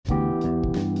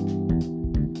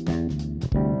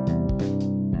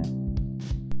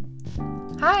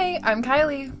Hi, I'm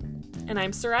Kylie. And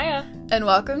I'm Soraya. And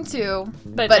welcome to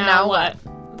But Now What?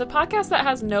 The podcast that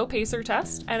has no pace or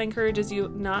test and encourages you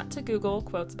not to Google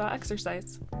quotes about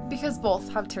exercise. Because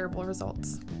both have terrible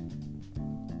results.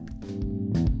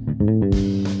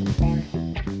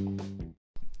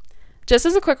 Just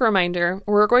as a quick reminder,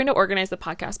 we're going to organize the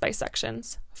podcast by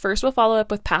sections. First, we'll follow up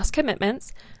with past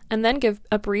commitments, and then give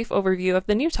a brief overview of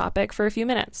the new topic for a few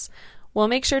minutes. We'll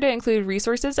make sure to include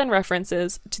resources and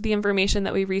references to the information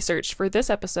that we researched for this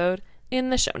episode in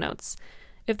the show notes.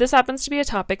 If this happens to be a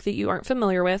topic that you aren't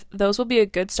familiar with, those will be a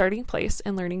good starting place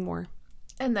in learning more.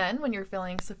 And then, when you're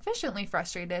feeling sufficiently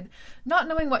frustrated, not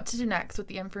knowing what to do next with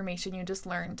the information you just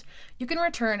learned, you can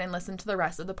return and listen to the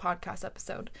rest of the podcast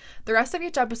episode. The rest of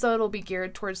each episode will be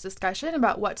geared towards discussion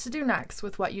about what to do next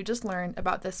with what you just learned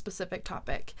about this specific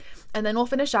topic. And then we'll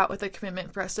finish out with a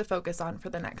commitment for us to focus on for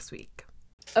the next week.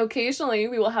 Occasionally,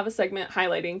 we will have a segment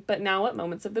highlighting But Now What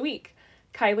moments of the week.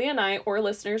 Kylie and I, or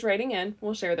listeners writing in,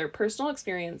 will share their personal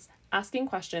experience asking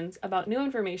questions about new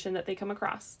information that they come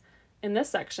across. In this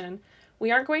section,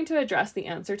 we aren't going to address the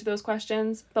answer to those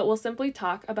questions, but we'll simply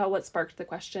talk about what sparked the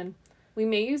question. We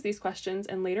may use these questions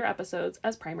in later episodes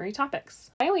as primary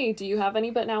topics. Kylie, do you have any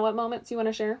But Now What moments you want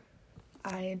to share?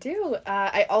 I do.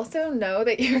 I also know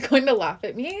that you're going to laugh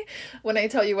at me when I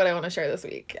tell you what I want to share this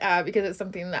week, because it's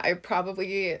something that I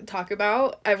probably talk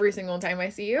about every single time I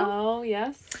see you. Oh,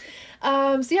 yes.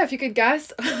 So yeah, if you could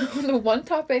guess the one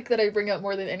topic that I bring up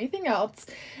more than anything else,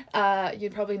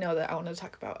 you'd probably know that I want to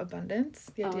talk about abundance,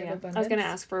 the idea of abundance. I was going to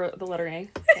ask for the letter A.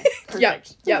 Okay,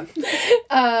 perfect. Yep.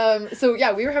 So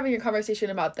yeah, we were having a conversation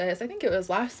about this, I think it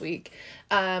was last week,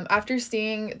 after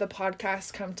seeing the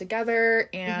podcast come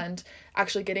together and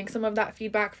actually getting some of that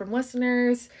feedback from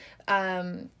listeners,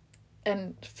 and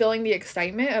feeling the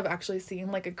excitement of actually seeing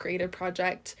like a creative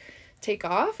project take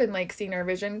off and like seeing our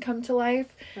vision come to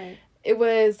life. Right.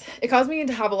 It caused me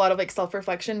to have a lot of like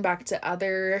self-reflection back to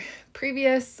other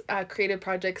previous creative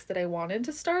projects that I wanted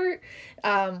to start.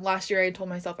 Last year I told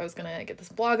myself I was gonna get this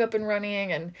blog up and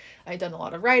running, and I'd done a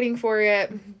lot of writing for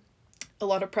it, a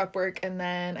lot of prep work, and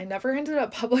then I never ended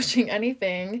up publishing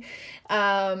anything.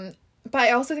 But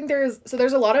I also think there's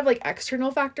a lot of like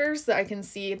external factors that I can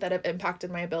see that have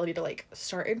impacted my ability to like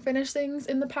start and finish things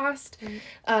in the past.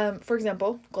 For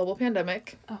example, global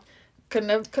pandemic. Oh. Couldn't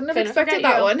have expected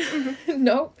that one.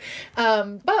 Nope.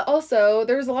 But also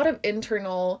there's a lot of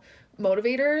internal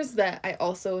motivators that I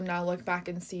also now look back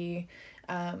and see,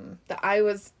 that I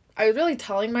was really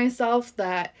telling myself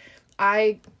that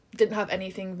I didn't have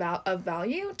anything of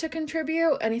value to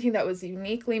contribute, anything that was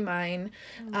uniquely mine,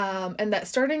 and that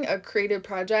starting a creative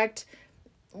project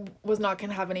was not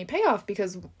going to have any payoff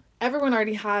because everyone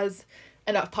already has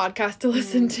enough podcasts to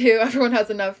listen to, everyone has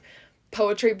enough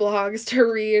poetry blogs to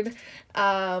read,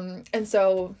 and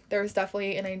so there was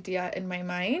definitely an idea in my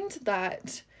mind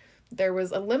that there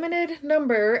was a limited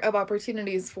number of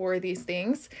opportunities for these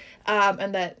things,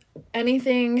 and that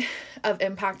anything of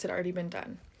impact had already been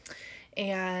done.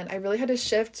 And I really had to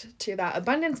shift to that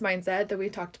abundance mindset that we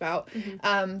talked about.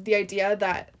 The idea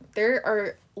that there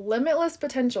are limitless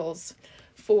potentials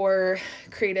for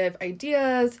creative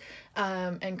ideas,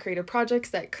 and creative projects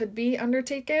that could be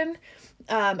undertaken.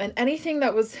 And anything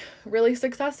that was really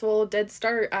successful did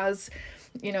start as,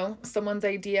 someone's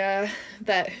idea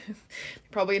that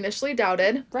probably initially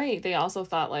doubted. Right. They also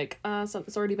thought like,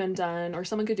 something's already been done, or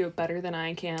someone could do it better than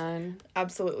I can.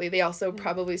 Absolutely. They also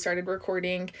probably started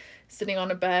recording sitting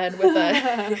on a bed with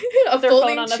a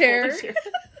folding chair.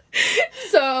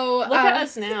 So look at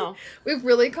us now. We've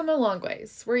really come a long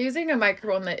ways. We're using a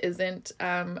microphone that isn't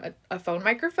a phone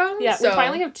microphone. Yeah, so we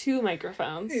finally have two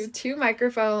microphones. We have two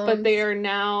microphones. But they are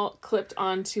now clipped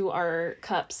onto our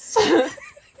cups.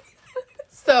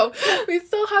 So we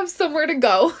still have somewhere to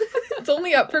go. It's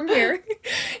only up from here.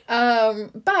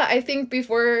 But I think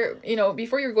before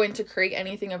you're going to create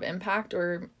anything of impact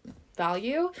or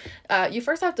value, you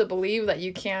first have to believe that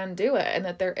you can do it and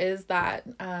that there is that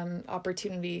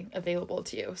opportunity available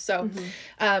to you. So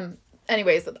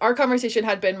anyways, our conversation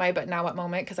had been my But Now What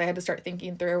moment, because I had to start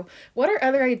thinking through what are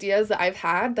other ideas that I've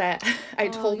had that I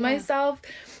told myself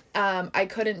I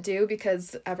couldn't do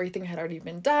because everything had already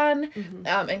been done,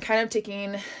 and kind of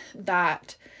taking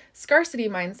that scarcity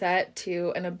mindset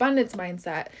to an abundance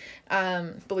mindset,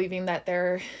 believing that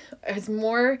there is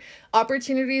more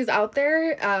opportunities out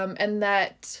there, and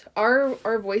that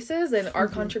our voices and our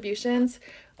contributions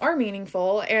are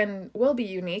meaningful and will be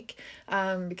unique,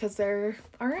 because they're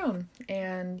our own,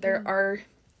 and there are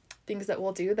things that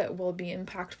we'll do that will be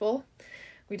impactful.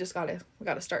 We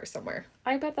gotta start somewhere.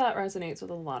 I bet that resonates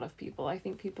with a lot of people. I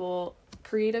think people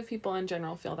creative people in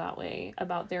general feel that way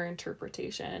about their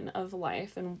interpretation of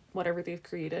life and whatever they've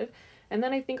created. And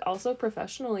then I think also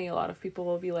professionally, a lot of people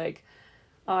will be like,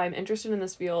 oh, I'm interested in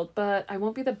this field, but I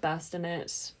won't be the best in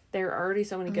it. There are already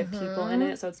so many good people in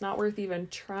it, so it's not worth even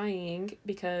trying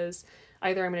because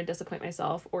either I'm going to disappoint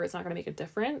myself or it's not going to make a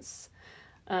difference.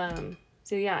 So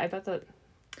yeah, I bet that.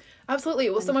 Absolutely.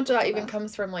 Well, so much of that even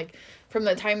comes from from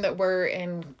the time that we're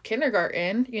in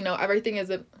kindergarten. You know, everything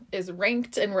is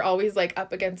ranked, and we're always like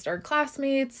up against our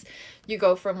classmates. You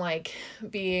go from like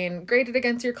being graded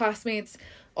against your classmates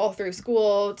all through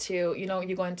school to, you know,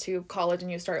 you go into college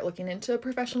and you start looking into a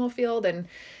professional field, and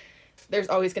there's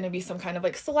always going to be some kind of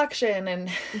like selection, and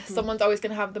someone's always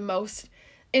going to have the most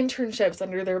internships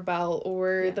under their belt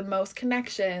or the most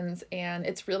connections, and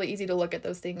it's really easy to look at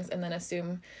those things and then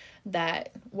assume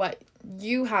that what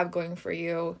you have going for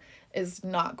you is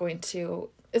not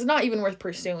even worth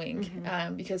pursuing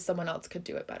because someone else could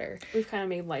do it better. We've kind of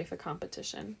made life a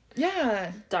competition.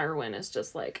 Yeah. Darwin is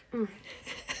just like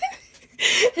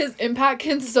his impact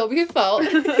can still be felt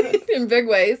in big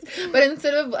ways, but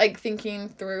instead of like thinking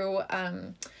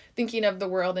of the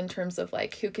world in terms of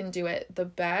like who can do it the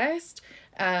best,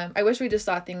 I wish we just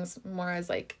saw things more as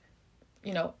like,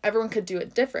 you know, everyone could do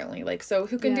it differently. Like, so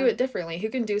who can do it differently? Who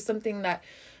can do something that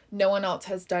no one else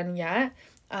has done yet?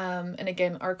 And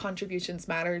again, our contributions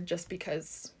matter just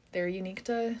because they're unique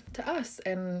to us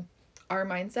and our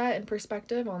mindset and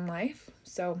perspective on life.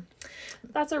 So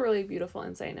that's a really beautiful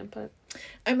insight and input.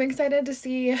 I'm excited to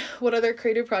see what other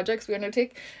creative projects we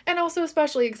undertake, and also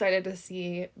especially excited to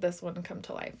see this one come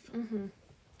to life.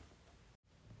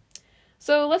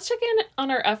 So let's check in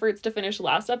on our efforts to finish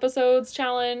last episode's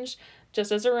challenge.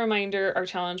 Just as a reminder, our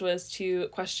challenge was to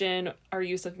question our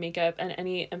use of makeup and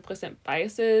any implicit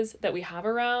biases that we have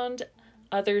around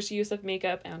others' use of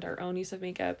makeup and our own use of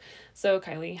makeup. So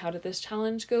Kylie, how did this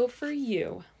challenge go for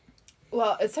you?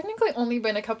 Well, it's technically only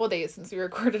been a couple days since we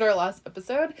recorded our last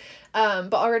episode,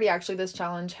 but already actually this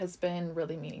challenge has been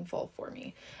really meaningful for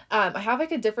me. I have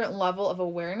like a different level of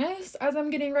awareness as I'm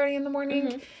getting ready in the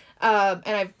morning. And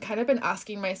I've kind of been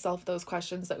asking myself those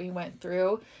questions that we went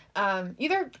through,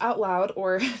 either out loud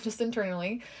or just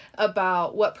internally,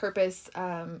 about what purpose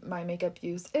my makeup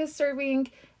use is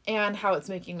serving and how it's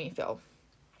making me feel.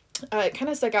 It kind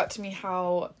of stuck out to me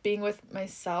how being with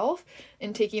myself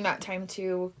and taking that time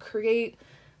to create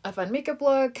a fun makeup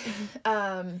look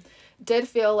did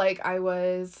feel like I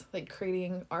was like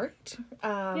creating art.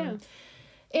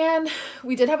 And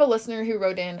we did have a listener who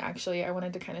wrote in. Actually, I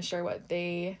wanted to kind of share what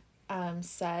they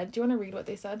said. Do you want to read what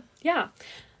they said? Yeah.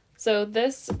 So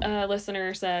this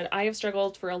listener said, I have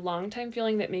struggled for a long time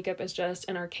feeling that makeup is just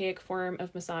an archaic form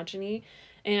of misogyny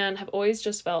and have always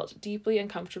just felt deeply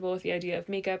uncomfortable with the idea of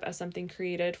makeup as something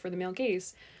created for the male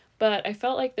gaze. But I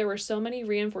felt like there were so many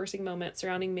reinforcing moments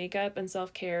surrounding makeup and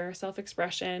self-care,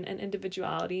 self-expression, and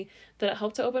individuality that it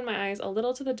helped to open my eyes a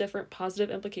little to the different positive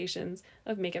implications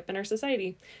of makeup in our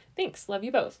society. Thanks. Love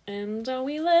you both. And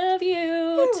we love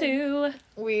you too.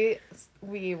 We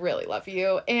really love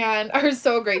you and are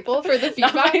so grateful for the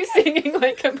feedback. I'm singing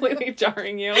like completely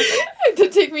jarring you. To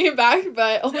take me back,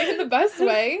 but only in the best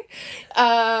way.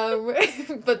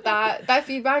 But that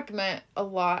feedback meant a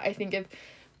lot. I think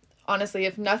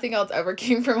if nothing else ever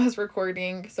came from us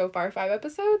recording so far 5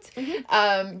 episodes,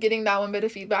 getting that one bit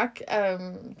of feedback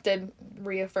did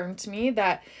reaffirm to me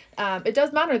that it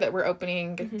does matter that we're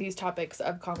opening these topics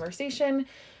of conversation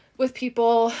with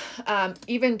people,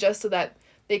 even just so that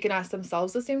they can ask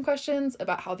themselves the same questions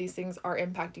about how these things are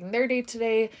impacting their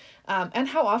day-to-day, and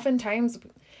how oftentimes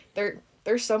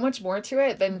there's so much more to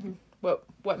it than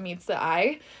what meets the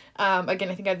eye. Again,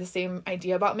 I think I had the same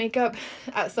idea about makeup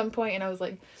at some point, and I was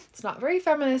like, it's not very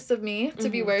feminist of me to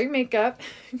be wearing makeup.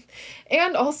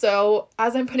 And also,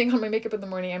 as I'm putting on my makeup in the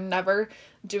morning, I'm never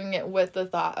doing it with the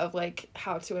thought of like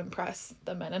how to impress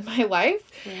the men in my life.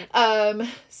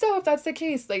 So if that's the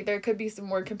case, like there could be some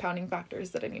more compounding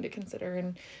factors that I need to consider,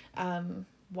 and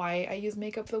why I use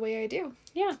makeup the way I do.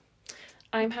 Yeah.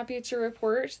 I'm happy to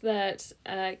report that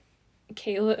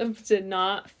Caleb did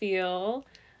not feel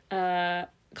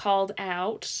called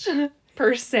out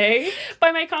per se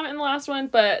by my comment in the last one,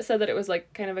 but said that it was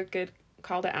like kind of a good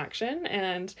call to action,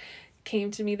 and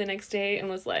came to me the next day and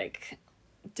was like,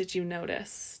 did you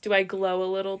notice? Do I glow a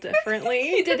little differently?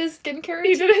 He did his skincare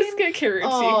routine.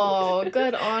 Oh,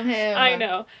 good on him. I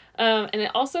know. And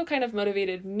it also kind of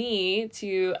motivated me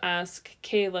to ask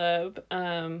Caleb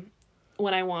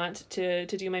when I want to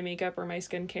do my makeup or my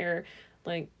skincare,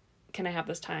 like, can I have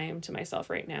this time to myself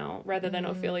right now, rather than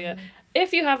Ophelia?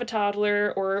 If you have a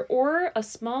toddler or a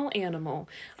small animal,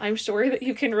 I'm sure that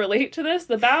you can relate to this.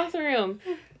 The bathroom.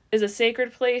 is a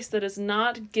sacred place that is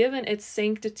not given its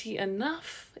sanctity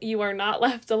enough. You are not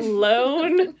left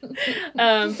alone.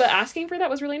 But asking for that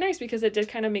was really nice because it did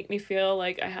kind of make me feel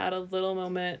like I had a little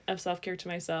moment of self-care to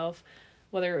myself,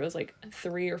 whether it was like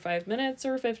 3 or 5 minutes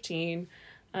or 15.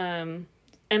 And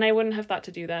I wouldn't have thought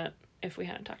to do that if we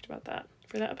hadn't talked about that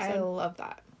for that episode. I love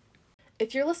that.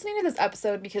 If you're listening to this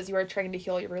episode because you are trying to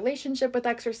heal your relationship with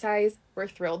exercise, we're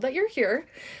thrilled that you're here.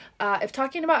 If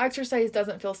talking about exercise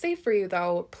doesn't feel safe for you,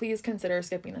 though, please consider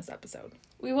skipping this episode.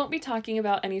 We won't be talking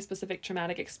about any specific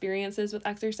traumatic experiences with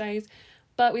exercise,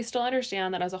 but we still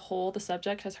understand that as a whole, the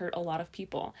subject has hurt a lot of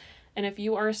people. And if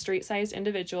you are a straight-sized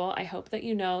individual, I hope that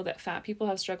you know that fat people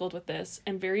have struggled with this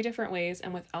in very different ways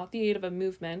and without the aid of a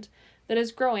movement that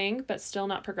is growing, but still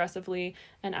not progressively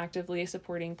and actively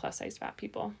supporting plus-size fat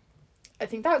people. I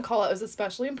think that call out is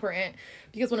especially important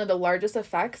because one of the largest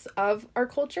effects of our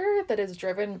culture that is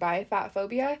driven by fat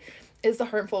phobia is the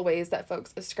harmful ways that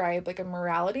folks ascribe like a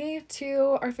morality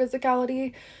to our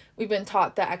physicality. We've been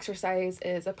taught that exercise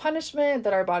is a punishment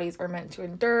that our bodies are meant to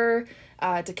endure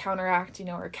to counteract,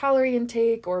 our calorie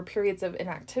intake or periods of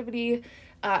inactivity.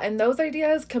 And those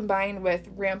ideas combined with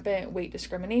rampant weight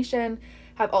discrimination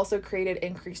have also created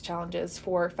increased challenges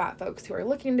for fat folks who are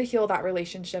looking to heal that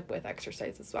relationship with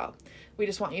exercise as well. We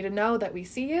just want you to know that we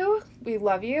see you, we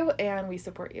love you, and we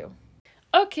support you.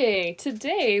 Okay,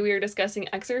 today we are discussing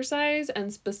exercise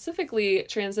and specifically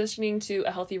transitioning to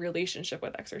a healthy relationship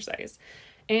with exercise.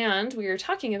 And we are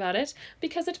talking about it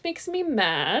because it makes me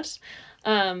mad.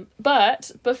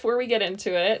 But before we get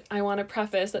into it, I want to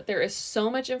preface that there is so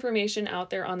much information out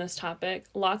there on this topic,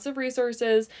 lots of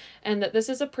resources, and that this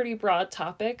is a pretty broad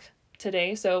topic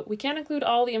today, so we can't include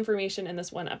all the information in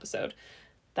this one episode.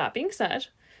 That being said,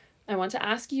 I want to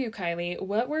ask you, Kylie,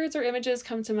 what words or images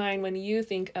come to mind when you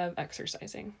think of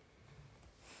exercising?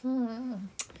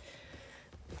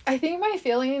 I think my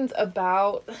feelings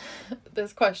about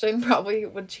this question probably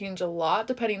would change a lot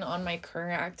depending on my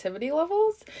current activity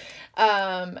levels,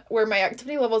 where my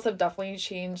activity levels have definitely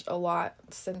changed a lot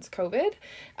since COVID,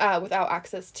 without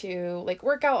access to like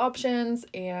workout options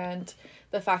and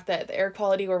the fact that the air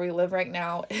quality where we live right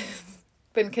now is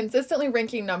been consistently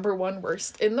ranking number 1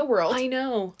 worst in the world. I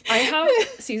know. I have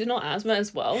seasonal asthma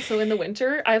as well, so in the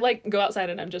winter, I go outside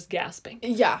and I'm just gasping.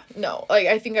 Yeah, no,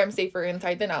 I think I'm safer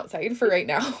inside than outside for right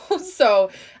now.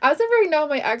 So as of right now,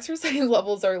 my exercise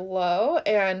levels are low,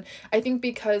 and I think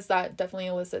because that definitely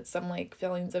elicits some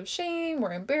feelings of shame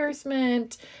or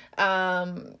embarrassment.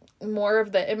 More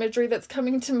of the imagery that's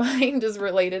coming to mind is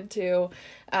related to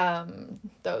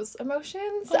those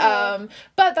emotions. But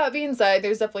that being said,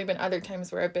 there's definitely been other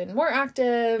times where I've been more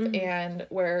active and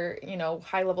where,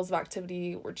 high levels of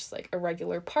activity were just a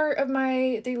regular part of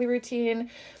my daily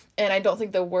routine. And I don't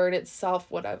think the word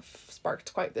itself would have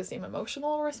sparked quite the same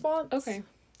emotional response. Okay.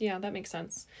 Yeah, that makes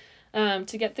sense.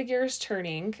 To get the gears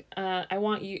turning, I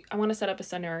want to set up a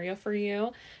scenario for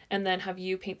you and then have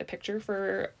you paint the picture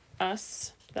for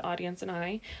us, the audience, and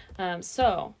I.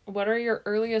 So what are your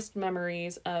earliest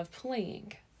memories of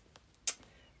playing?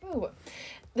 Ooh,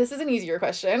 this is an easier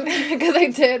question because I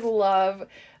did love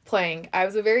playing. I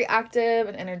was a very active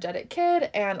and energetic kid,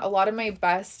 and a lot of my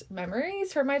best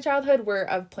memories from my childhood were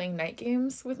of playing night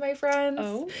games with my friends.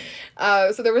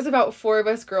 So there was about 4 of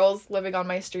us girls living on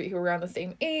my street who were around the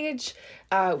same age.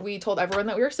 We told everyone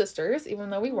that we were sisters, even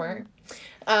though we weren't.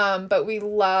 But we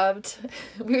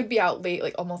would be out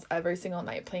late almost every single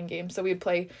night playing games. So we'd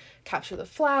play Capture the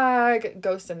Flag,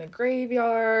 Ghost in the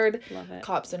Graveyard,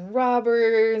 Cops and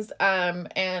Robbers,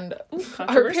 and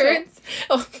our parents,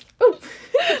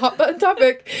 hot button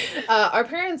topic, our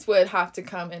parents would have to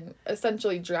come and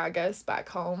essentially drag us back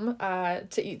home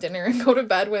to eat dinner and go to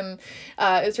bed when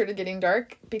it started getting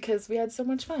dark because we had so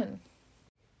much fun.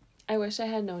 I wish I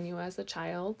had known you as a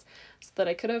child so that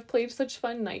I could have played such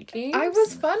fun night games. I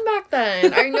was fun back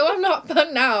then. I know I'm not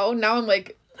fun now. Now I'm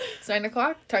it's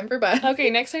 9:00, time for bed. Okay,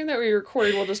 next time that we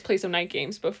record, we'll just play some night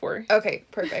games before. Okay,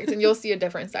 perfect. And you'll see a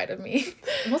different side of me.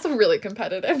 I'm also really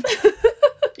competitive.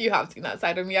 You have seen that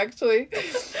side of me, actually.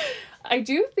 I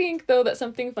do think, though, that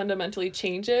something fundamentally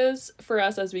changes for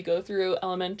us as we go through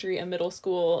elementary and middle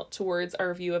school towards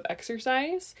our view of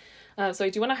exercise. So I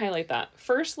do want to highlight that.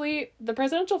 Firstly, the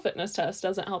presidential fitness test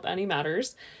doesn't help any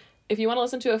matters. If you want to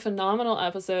listen to a phenomenal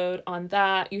episode on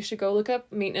that, you should go look up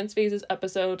Maintenance Phase's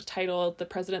episode titled The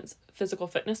President's Physical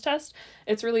Fitness Test.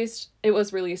 It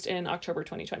was released in October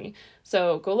 2020.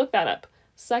 So go look that up.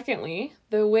 Secondly,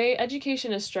 the way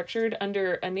education is structured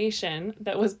under a nation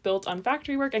that was built on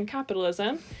factory work and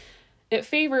capitalism, it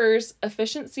favors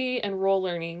efficiency and role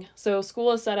learning. So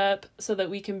school is set up so that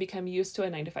we can become used to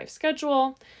a 9-to-5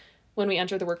 schedule. when we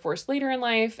enter the workforce later in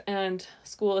life, and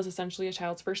school is essentially a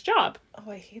child's first job.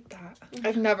 Oh, I hate that.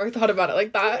 I've never thought about it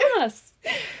like that. Yes.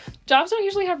 Jobs don't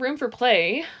usually have room for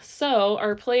play, so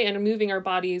our play and moving our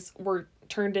bodies were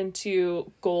turned into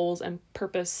goals and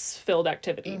purpose-filled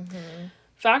activity.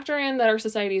 Factor in that our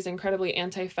society is incredibly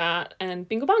anti-fat, and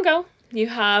bingo bongo, you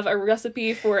have a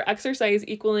recipe for exercise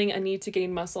equaling a need to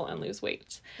gain muscle and lose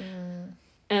weight.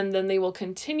 And then they will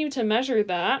continue to measure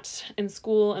that in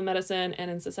school and medicine and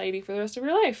in society for the rest of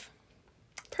your life.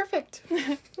 Perfect.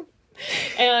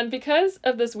 And because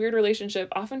of this weird relationship,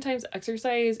 oftentimes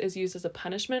exercise is used as a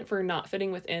punishment for not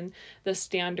fitting within the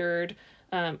standard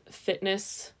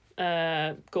fitness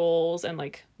goals and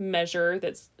like measure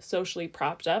that's socially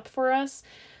propped up for us.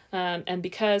 And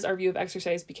because our view of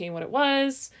exercise became what it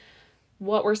was,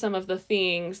 what were some of the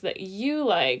things that you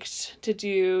liked to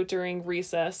do during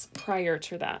recess prior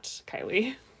to that,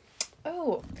 Kylie?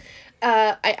 Oh,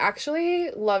 I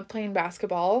actually loved playing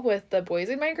basketball with the boys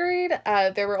in my grade.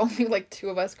 There were only like 2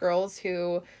 of us girls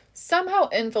who somehow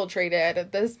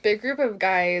infiltrated this big group of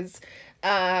guys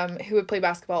who would play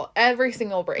basketball every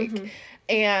single break.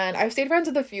 And I've stayed friends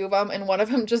with a few of them, and one of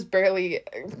them just barely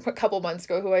a couple months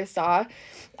ago, who I saw,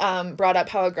 brought up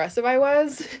how aggressive I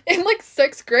was in like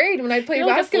 6th grade when I played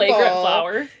basketball. Like a flagrant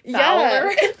flower.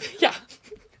 Yeah. Yeah.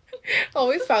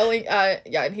 Always fouling.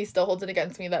 Yeah, and he still holds it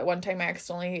against me that one time I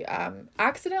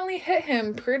accidentally hit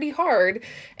him pretty hard,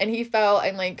 and he fell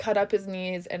and like cut up his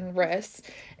knees and wrists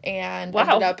and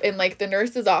ended up in like the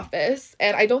nurse's office.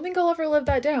 And I don't think I'll ever live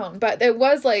that down, but it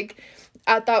was like,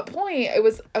 at that point, it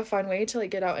was a fun way to like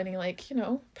get out any like, you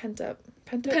know, pent up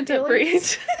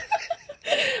rage.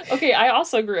 Okay, I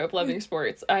also grew up loving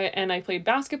sports. I played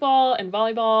basketball and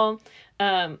volleyball.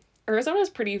 Arizona is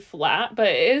pretty flat, but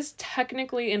it is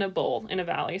technically in a bowl in a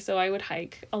valley, so I would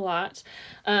hike a lot.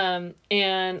 And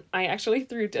I actually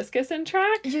threw discus in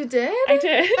track. You did? I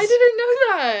did. I didn't know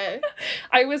that.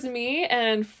 I was me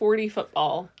and 40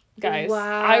 football guys.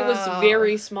 Wow. I was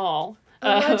very small.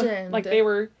 A legend. Like they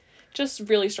were just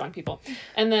really strong people.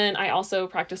 And then I also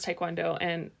practiced taekwondo,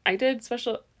 and I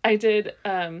did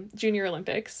Junior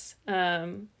Olympics.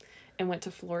 And went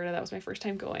to Florida. That was my first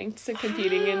time going to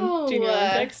competing in Junior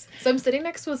Olympics. So I'm sitting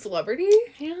next to a celebrity?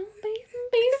 Yeah,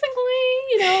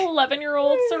 basically,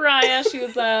 11-year-old Soraya. She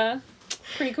was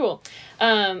pretty cool.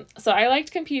 So I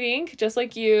liked competing just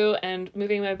like you and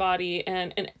moving my body,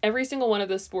 and in every single one of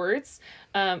the sports,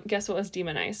 guess what was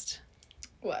demonized?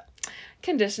 What?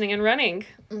 Conditioning and running.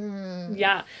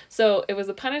 Yeah. So it was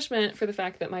a punishment for the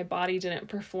fact that my body didn't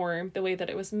perform the way that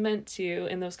it was meant to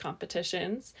in those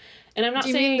competitions. And I'm not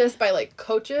saying... Do you mean this by like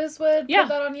coaches would put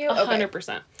that on you?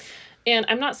 100%. And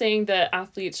I'm not saying that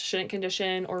athletes shouldn't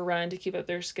condition or run to keep up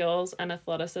their skills and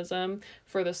athleticism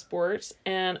for the sport.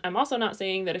 And I'm also not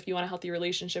saying that if you want a healthy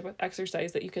relationship with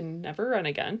exercise that you can never run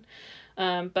again.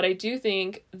 But I do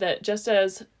think that just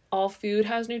as all food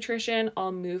has nutrition,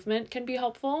 all movement can be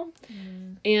helpful,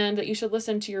 and that you should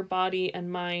listen to your body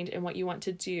and mind and what you want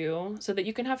to do so that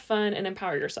you can have fun and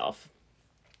empower yourself.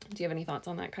 Do you have any thoughts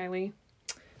on that, Kylie?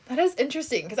 That is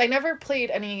interesting, because I never played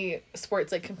any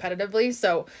sports like competitively,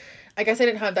 so I guess I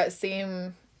didn't have those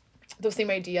same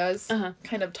ideas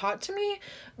kind of taught to me,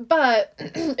 but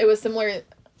it was similar.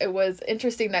 It was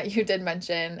interesting that you did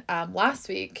mention last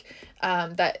week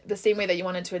that the same way that you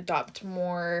wanted to adopt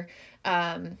more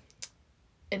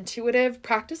intuitive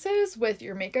practices with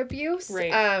your makeup use.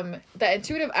 Right. That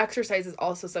intuitive exercise is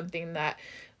also something that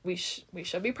we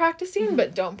should be practicing,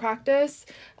 but don't practice,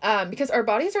 because our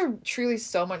bodies are truly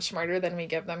so much smarter than we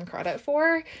give them credit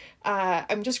for.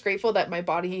 I'm just grateful that my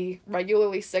body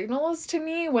regularly signals to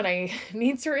me when I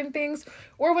need certain things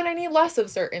or when I need less of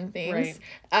certain things.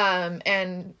 Right.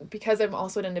 And because I'm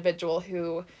also an individual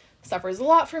who suffers a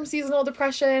lot from seasonal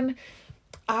depression,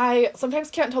 I sometimes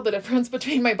can't tell the difference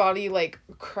between my body like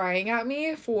crying at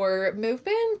me for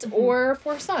movement or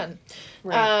for sun.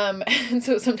 Right. And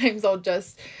so sometimes I'll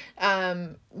just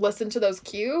listen to those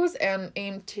cues and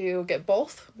aim to get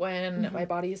both when my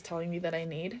body is telling me that I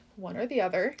need one or the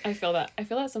other. I feel that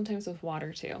sometimes with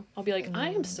water too. I'll be like, I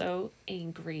am so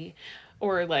angry,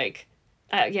 or like,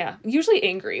 usually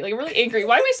angry. Like, I'm really angry.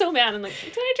 Why am I so mad? I'm like,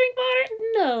 can I drink water?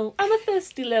 No, I'm a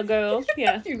thirsty little girl.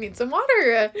 Yeah. You need some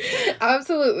water.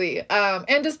 Absolutely.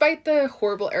 And despite the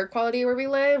horrible air quality where we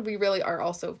live, we really are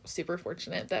also super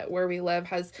fortunate that where we live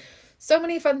has so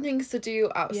many fun things to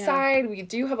do outside. Yeah. We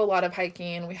do have a lot of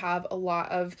hiking. We have a lot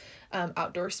of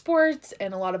outdoor sports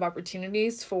and a lot of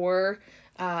opportunities for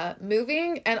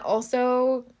moving, and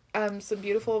also some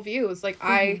beautiful views. Like,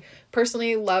 I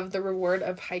personally love the reward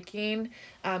of hiking,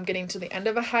 getting to the end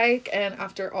of a hike, and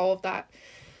after all of that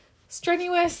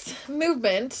strenuous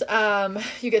movement.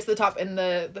 You get to the top, and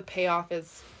the payoff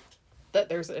is that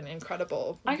there's an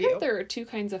incredible I view. heard there are two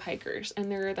kinds of hikers,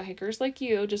 and there are the hikers like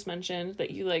you just mentioned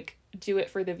that you like do it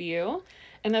for the view,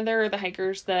 and then there are the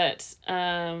hikers that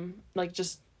like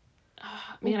just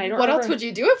man, I don't. What else would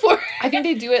you do it for? I think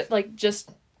they do it like just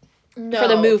No, for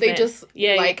the movement. they just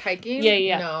Yeah, like hiking.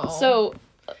 Yeah. No. So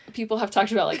people have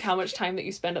talked about like how much time that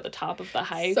you spend at the top of the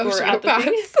hike or at the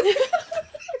Sociopaths. thing.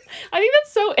 I think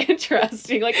that's so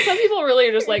interesting. Like some people really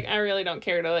are just like, I really don't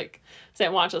care to like sit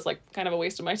and watch this, like kind of a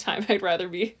waste of my time. I'd rather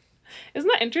be. Isn't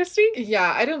that interesting?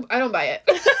 Yeah, I don't buy it.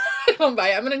 I don't buy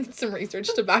it. I'm gonna need some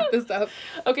research to back this up.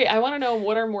 Okay, I want to know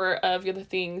what are more of the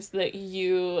things that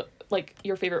you like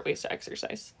your favorite ways to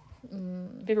exercise.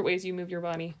 Favorite ways you move your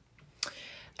body.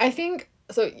 I think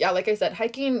so. Yeah, like I said,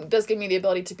 hiking does give me the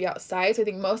ability to be outside. So I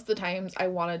think most of the times I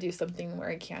want to do something where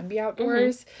I can be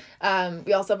outdoors.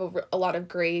 We also have a lot of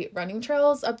great running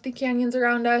trails up the canyons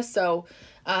around us. So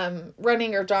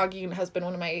running or jogging has been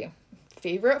one of my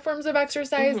favorite forms of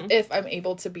exercise if I'm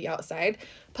able to be outside.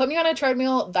 Put me on a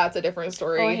treadmill, that's a different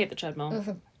story. Oh, I hate the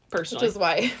treadmill. Personally. Which is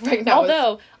why right now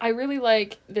although I really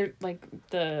like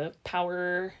the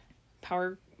power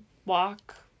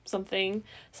walk something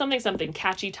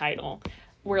catchy title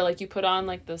where like you put on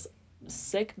like this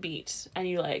sick beat and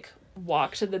you like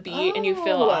walk to the beat and you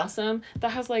feel awesome. That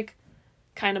has like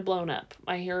kind of blown up.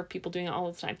 I hear people doing it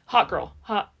all the time. Hot girl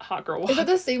walk. Is it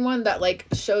the same one that like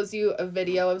shows you a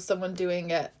video of someone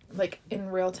doing it like in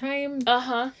real time?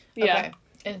 Yeah. Okay.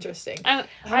 Interesting. And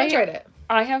I haven't tried it.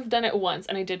 I have done it once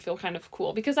and I did feel kind of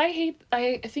cool because I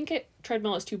think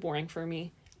treadmill is too boring for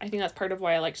me. I think that's part of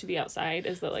why I like to be outside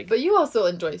is that like. But you also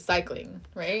enjoy cycling,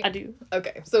 right? I do.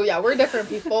 Okay, so yeah, we're different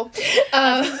people.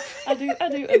 I do.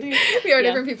 We are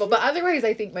different people, but otherwise,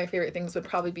 I think my favorite things would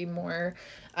probably be more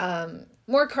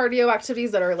cardio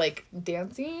activities that are like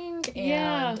dancing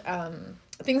and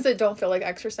things that don't feel like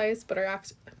exercise but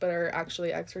are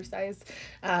actually exercise.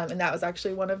 And that was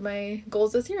actually one of my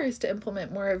goals this year is to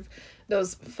implement more of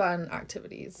those fun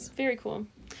activities. Very cool.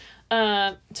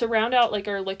 To round out like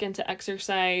our look into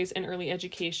exercise and early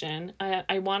education,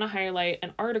 I want to highlight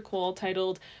an article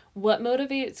titled "What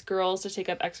Motivates Girls to Take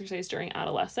Up Exercise During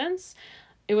Adolescence."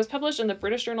 It was published in the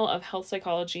British Journal of Health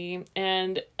Psychology,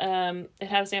 and it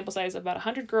had a sample size of about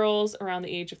 100 girls around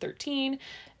the age of 13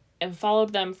 and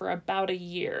followed them for about a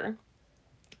year.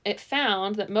 It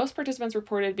found that most participants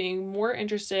reported being more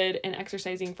interested in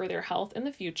exercising for their health in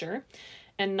the future.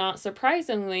 And not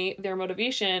surprisingly, their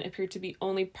motivation appeared to be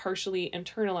only partially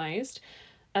internalized,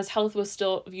 as health was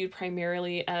still viewed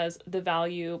primarily as the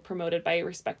value promoted by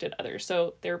respected others,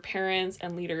 so their parents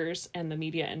and leaders and the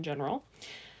media in general.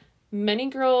 Many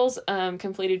girls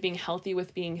conflated being healthy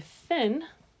with being thin,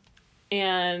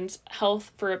 and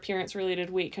health for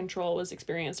appearance-related weight control was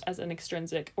experienced as an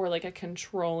extrinsic or like a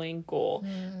controlling goal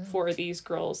for these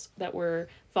girls that were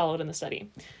followed in the study.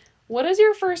 What is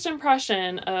your first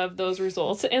impression of those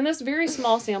results in this very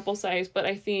small sample size, but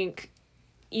I think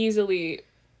easily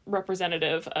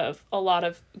representative of a lot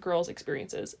of girls'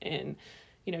 experiences in,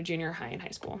 junior high and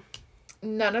high school?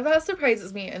 None of that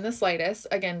surprises me in the slightest,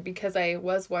 again, because I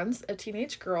was once a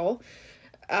teenage girl.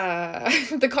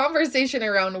 The conversation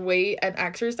around weight and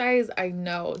exercise, I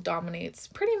know, dominates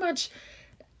pretty much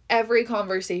every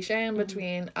conversation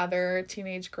between other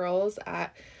teenage girls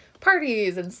at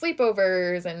parties and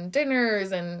sleepovers and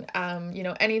dinners and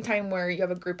anytime where you have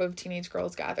a group of teenage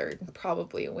girls gathered,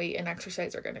 probably weight and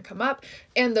exercise are going to come up,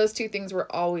 and those two things were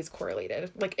always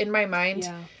correlated. Like in my mind,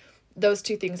 those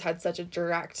two things had such a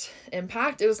direct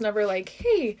impact. It was never like,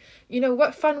 hey,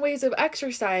 what fun ways of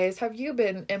exercise have you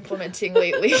been implementing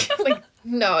lately? Like,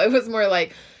 no, it was more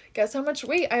like, guess how much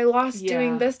weight I lost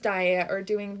doing this diet or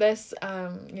doing this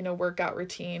workout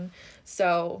routine.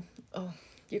 So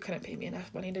you couldn't pay me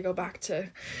enough money to go back to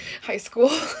high school.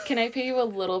 Can I pay you a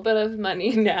little bit of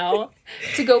money now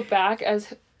to go back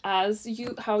as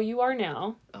how you are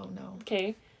now? Oh no.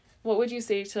 Okay. What would you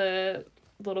say to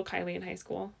little Kylie in high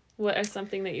school? What is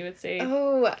something that you would say?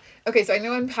 Oh, okay. So I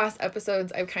know in past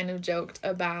episodes I've kind of joked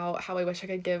about how I wish I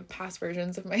could give past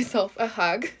versions of myself a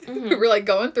hug. We were like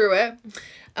going through it.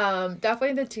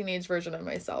 Definitely the teenage version of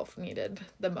myself needed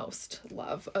the most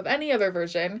love of any other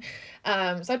version.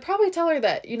 So I'd probably tell her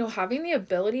that, having the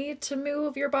ability to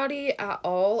move your body at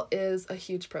all is a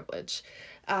huge privilege.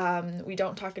 We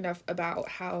don't talk enough about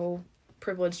how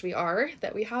privileged we are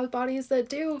that we have bodies that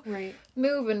do Right.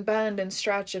 move and bend and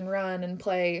stretch and run and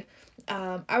play.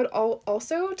 I would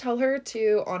also tell her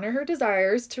to honor her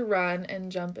desires to run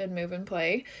and jump and move and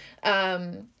play.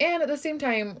 And at the same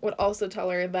time, would also tell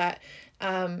her that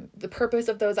the purpose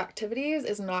of those activities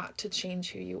is not to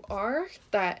change who you are,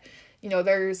 that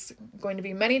there's going to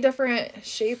be many different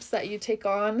shapes that you take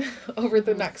on over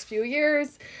the next few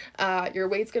years. Your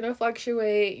weight's going to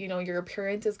fluctuate, your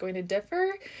appearance is going to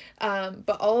differ.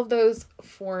 But all of those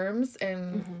forms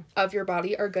and of your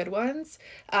body are good ones.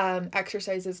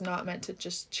 Exercise is not meant to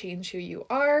just change who you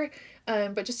are,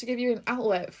 but just to give you an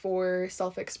outlet for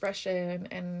self-expression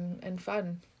and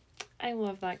fun. I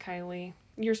love that, Kylie.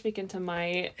 You're speaking to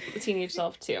my teenage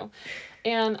self too.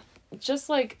 And just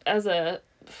like as a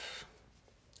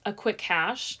quick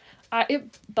hash,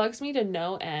 it bugs me to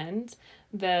no end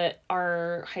that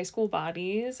our high school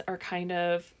bodies are kind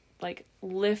of like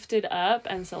lifted up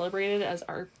and celebrated as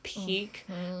our peak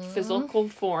physical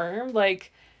form.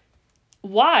 Like,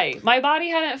 why? My body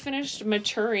hadn't finished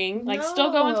maturing, like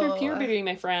still going through puberty,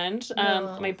 my friend.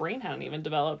 My brain hadn't even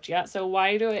developed yet. So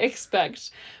why do I expect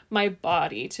my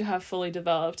body to have fully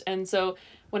developed? And so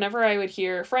whenever I would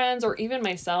hear friends or even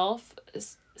myself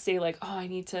say like, oh, I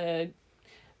need to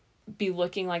be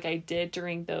looking like I did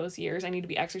during those years, I need to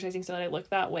be exercising so that I look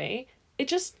that way, it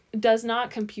just does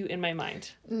not compute in my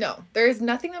mind. No, there's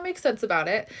nothing that makes sense about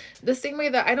it. The same way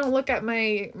that I don't look at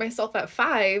myself at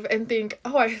 5 and think,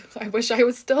 oh, I wish I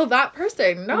was still that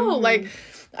person. No, like,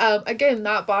 again,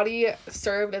 that body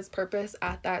served its purpose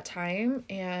at that time.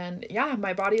 And yeah,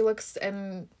 my body looks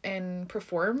and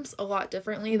performs a lot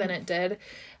differently than it did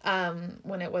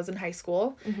when it was in high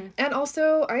school. And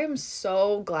also, I am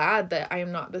so glad that I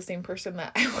am not the same person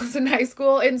that I was in high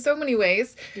school in so many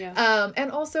ways. Yeah.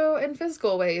 And also in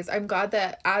physical ways. I'm glad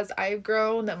that as I've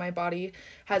grown, that my body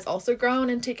has also grown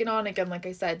and taken on, again, like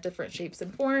I said, different shapes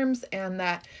and forms, and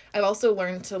that I've also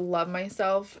learned to love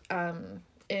myself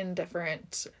in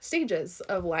different stages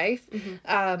of life.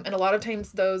 And a lot of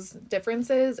times those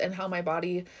differences and how my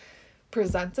body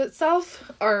presents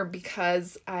itself are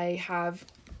because I have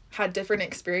had different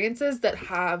experiences that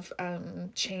have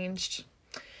changed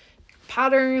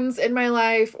patterns in my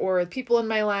life or people in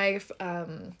my life.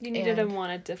 You needed and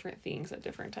wanted different things at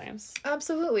different times.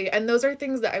 Absolutely. And those are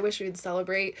things that I wish we'd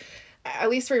celebrate. At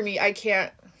least for me, I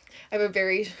have a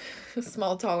very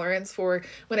small tolerance for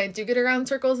when I do get around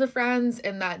circles of friends,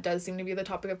 and that does seem to be the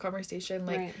topic of conversation,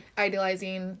 like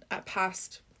idealizing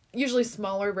past, usually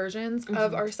smaller versions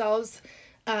of ourselves.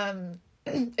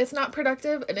 It's not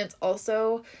productive, and it's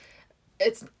also,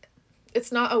 it's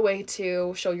not a way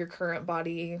to show your current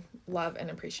body love and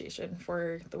appreciation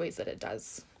for the ways that it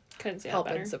does help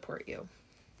and support you.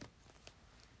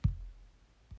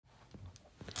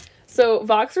 So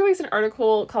Vox released an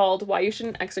article called Why You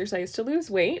Shouldn't Exercise to Lose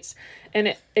Weight, and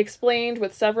it explained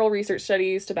with several research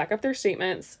studies to back up their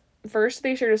statements. First,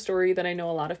 they shared a story that I know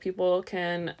a lot of people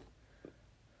can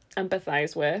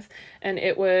empathize with, and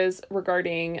it was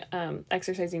regarding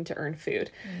exercising to earn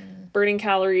food, burning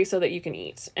calories so that you can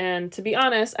eat. And to be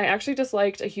honest, I actually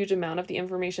disliked a huge amount of the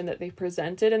information that they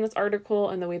presented in this article,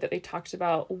 and the way that they talked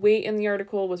about weight in the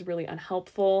article was really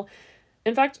unhelpful.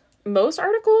 In fact, most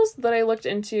articles that I looked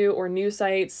into or news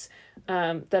sites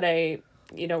that I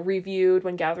reviewed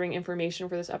when gathering information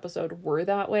for this episode were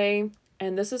that way.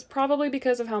 And this is probably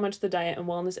because of how much the diet and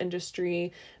wellness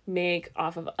industry make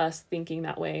off of us thinking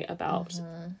that way about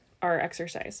our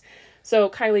exercise. So,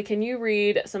 Kylie, can you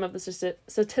read some of the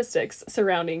statistics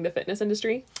surrounding the fitness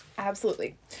industry?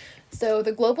 Absolutely. So,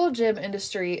 the global gym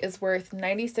industry is worth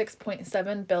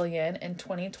 $96.7 billion in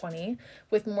 2020,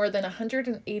 with more than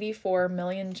 184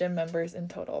 million gym members in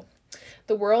total.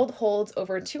 The world holds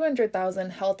over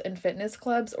 200,000 health and fitness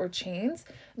clubs or chains,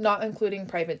 not including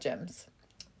private gyms.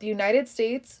 The United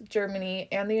States, Germany,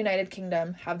 and the United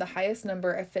Kingdom have the highest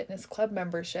number of fitness club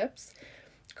memberships.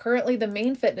 Currently, the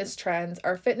main fitness trends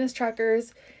are fitness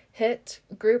trackers, HIIT,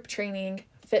 group training,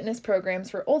 fitness programs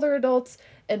for older adults,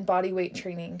 and body weight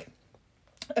training.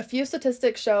 A few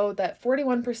statistics show that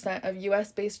 41% of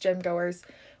US-based gym goers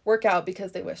work out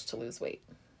because they wish to lose weight.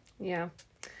 Yeah.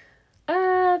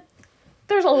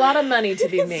 There's a lot of money to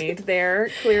be made there,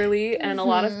 clearly, and a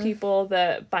lot of people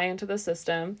that buy into the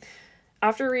system.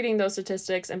 After reading those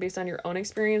statistics and based on your own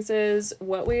experiences,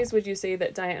 what ways would you say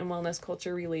that diet and wellness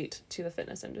culture relate to the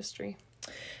fitness industry?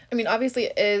 I mean, obviously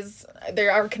they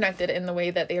are connected in the way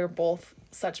that they are both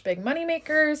such big money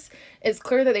makers. It's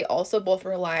clear that they also both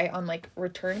rely on like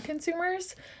return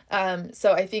consumers.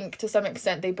 So I think to some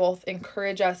extent they both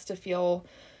encourage us to feel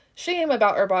shame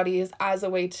about our bodies as a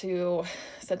way to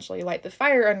essentially light the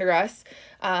fire under us,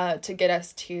 to get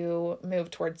us to move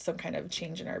towards some kind of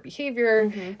change in our behavior.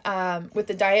 With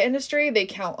the diet industry, they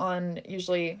count on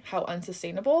usually how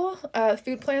unsustainable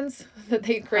food plans that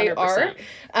they create 100%.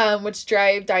 are, which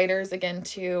drive dieters again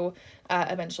to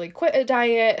eventually quit a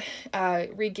diet,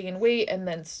 regain weight, and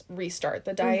then restart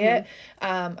the diet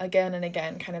again and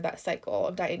again, kind of that cycle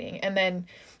of dieting. And then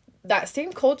that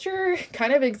same culture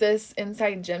kind of exists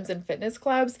inside gyms and fitness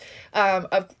clubs,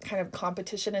 of kind of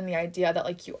competition and the idea that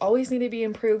like you always need to be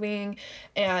improving,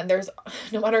 and there's,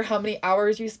 no matter how many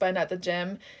hours you spend at the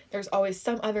gym, there's always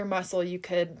some other muscle you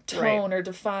could tone or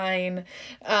define.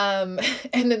 And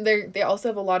then they also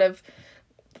have a lot of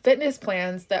fitness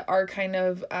plans that are kind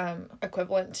of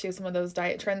equivalent to some of those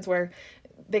diet trends where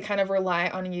they kind of rely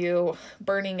on you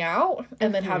burning out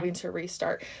and then having to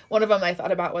restart. One of them I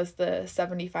thought about was the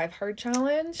 75 hard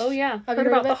challenge. Oh yeah, Have heard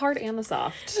you about of the it? hard and the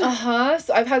soft. So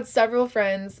I've had several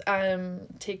friends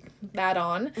take that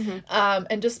on,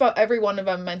 and just about every one of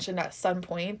them mentioned at some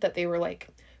point that they were like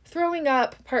throwing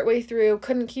up partway through,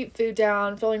 couldn't keep food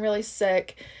down, feeling really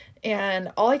sick, and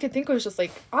all I could think was just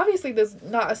like, obviously this is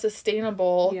not a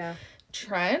sustainable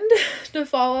trend to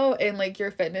follow in like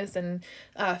your fitness and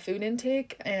food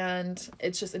intake. And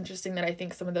it's just interesting that I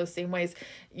think some of those same ways,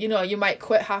 you know, you might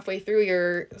quit halfway through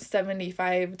your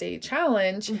 75-day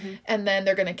challenge, and then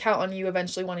they're going to count on you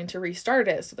eventually wanting to restart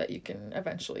it so that you can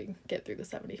eventually get through the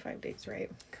 75 days,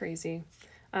 right? Crazy.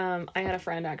 I had a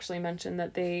friend actually mention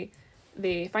that they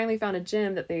finally found a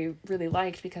gym that they really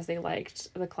liked because they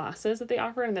liked the classes that they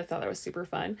offered and they thought that was super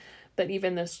fun. But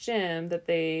even this gym that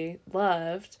they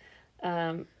loved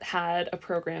had a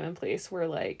program in place where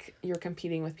like you're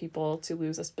competing with people to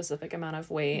lose a specific amount of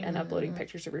weight and uploading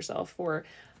pictures of yourself for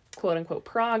quote unquote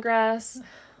progress.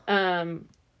 And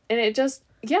it just,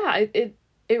 it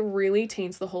really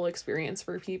taints the whole experience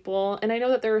for people. And I know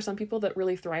that there are some people that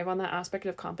really thrive on that aspect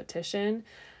of competition.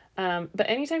 But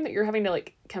anytime that you're having to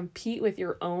like compete with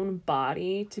your own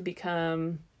body to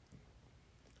become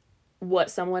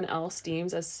what someone else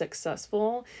deems as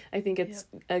successful, I think it's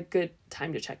a good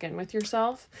time to check in with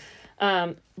yourself.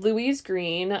 Louise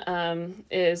Green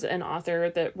is an author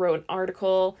that wrote an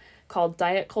article called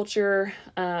Diet Culture.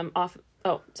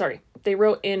 They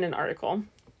wrote in an article,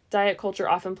 Diet culture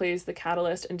often plays the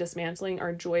catalyst in dismantling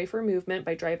our joy for movement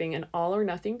by driving an all or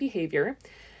nothing behavior.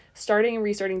 Starting and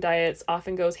restarting diets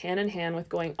often goes hand in hand with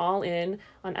going all in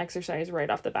on exercise right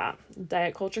off the bat.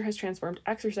 Diet culture has transformed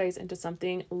exercise into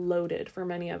something loaded for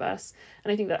many of us.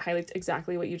 And I think that highlights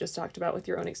exactly what you just talked about with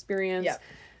your own experience.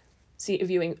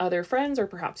 Viewing other friends or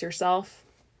perhaps yourself.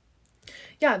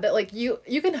 Yeah, that like you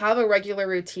can have a regular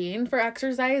routine for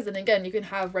exercise, and again, you can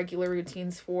have regular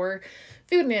routines for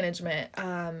food management.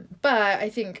 But I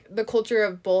think the culture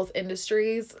of both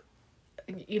industries,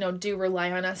 you know, do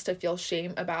rely on us to feel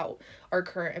shame about our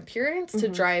current appearance to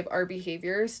drive our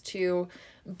behaviors to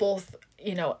both,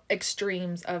 you know,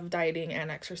 extremes of dieting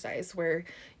and exercise where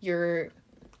you're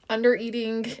under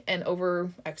eating and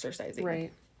over exercising.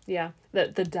 Right. Yeah. The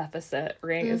deficit,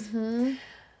 right?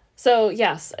 So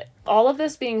yes, all of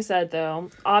this being said though,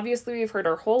 obviously we've heard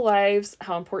our whole lives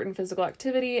how important physical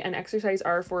activity and exercise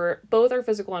are for both our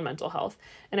physical and mental health.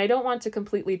 And I don't want to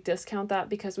completely discount that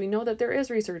because we know that there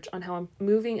is research on how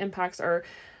moving impacts our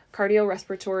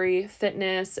cardiorespiratory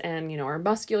fitness and, you know, our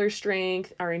muscular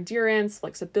strength, our endurance,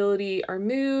 flexibility, our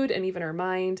mood, and even our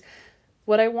mind.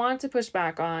 What I want to push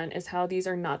back on is how these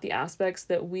are not the aspects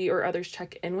that we or others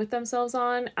check in with themselves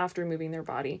on after moving their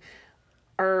body.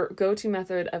 Our go-to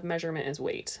method of measurement is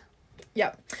weight.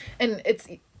 Yeah. And it's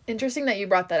interesting that you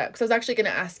brought that up because I was actually going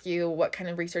to ask you what kind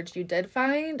of research you did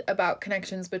find about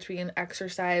connections between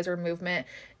exercise or movement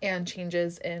and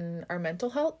changes in our mental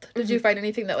health. Did you find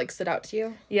anything that like stood out to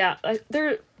you? Yeah,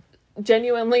 there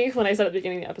genuinely, when I said at the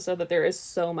beginning of the episode that there is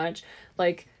so much,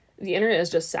 like the internet is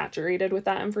just saturated with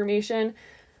that information.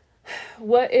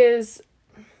 What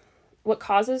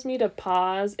causes me to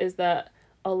pause is that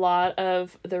a lot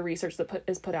of the research that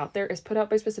is put out there is put out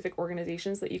by specific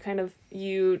organizations that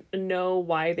you know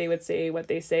why they would say what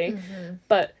they say.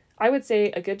 But I would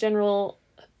say a good general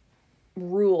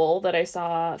rule that I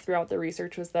saw throughout the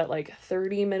research was that like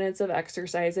 30 minutes of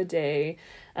exercise a day,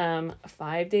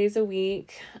 5 days a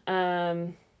week,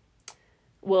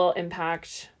 will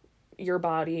impact your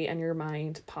body and your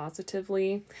mind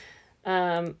positively.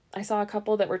 I saw a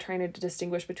couple that were trying to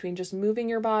distinguish between just moving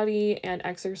your body and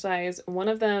exercise. One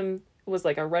of them was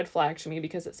like a red flag to me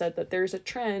because it said that there's a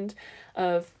trend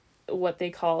of what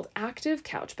they called active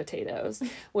couch potatoes,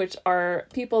 which are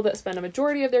people that spend a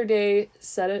majority of their day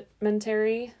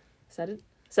sedentary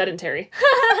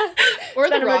Or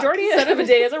spend the a rock. majority of a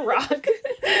day as a rock.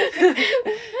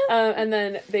 And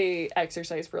then they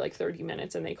exercise for like 30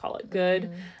 minutes and they call it good.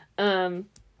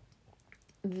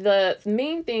 The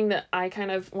main thing that I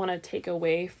kind of want to take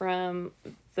away from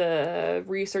the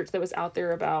research that was out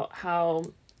there about how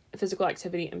physical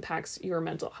activity impacts your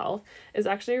mental health is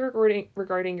actually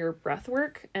regarding your breath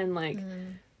work, and like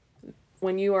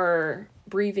when you are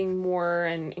breathing more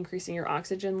and increasing your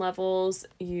oxygen levels,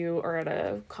 you are at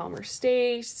a calmer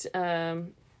state.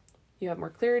 You have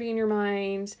more clarity in your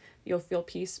mind. You'll feel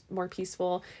more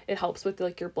peaceful. It helps with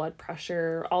like your blood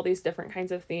pressure, all these different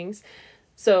kinds of things.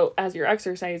 So as you're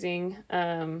exercising,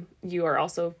 you are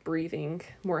also breathing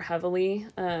more heavily.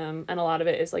 And a lot of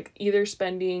it is like either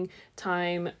spending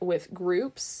time with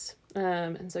groups,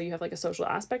 and so you have like a social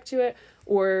aspect to it,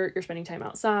 or you're spending time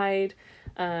outside,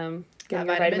 getting your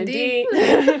vitamin D.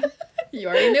 You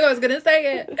already knew I was going to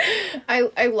say it.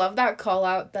 I love that call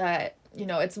out that, you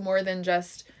know, it's more than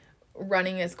just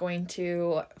running is going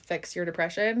to fix your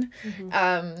depression.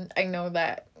 I know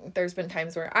that there's been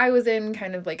times where I was in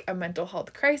kind of like a mental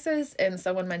health crisis and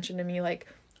someone mentioned to me like,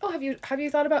 oh, have you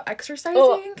thought about exercising?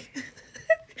 Oh.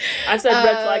 I've said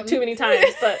red flag too many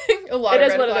times, but a lot it of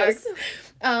is red what flags. it is.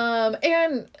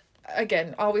 And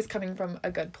again, always coming from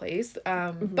a good place.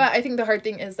 But I think the hard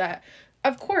thing is that,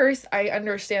 of course, I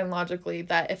understand logically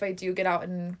that if I do get out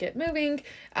and get moving,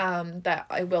 that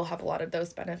I will have a lot of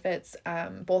those benefits,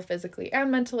 both physically and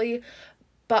mentally.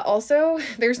 But also,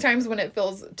 there's times when it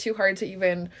feels too hard to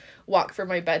even walk from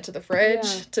my bed to the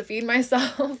fridge to feed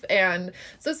myself. And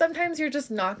so sometimes you're just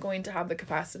not going to have the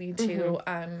capacity to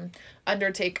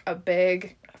undertake a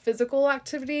big physical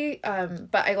activity.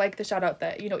 But I like the shout out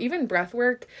that, you know, even breath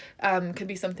work could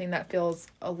be something that feels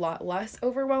a lot less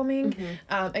overwhelming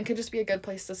and could just be a good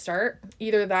place to start.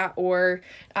 Either that or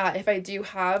if I do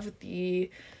have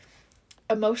the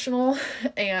emotional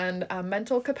and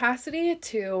mental capacity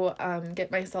to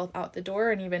get myself out the door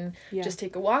and even just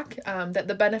take a walk, that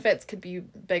the benefits could be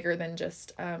bigger than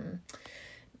just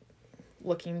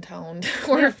looking toned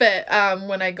or fit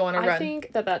when I go on a run. I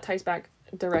think that ties back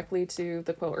directly to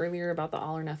the quote earlier about the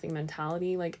all or nothing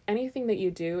mentality. Like anything that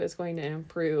you do is going to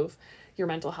improve your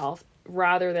mental health,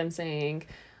 rather than saying,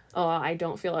 oh, I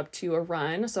don't feel up to a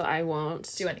run, so I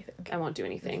won't do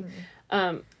anything.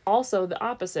 Also the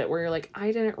opposite, where you're like,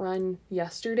 I didn't run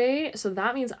yesterday, so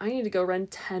that means I need to go run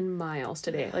 10 miles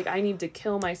today. Like I need to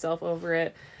kill myself over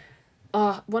it.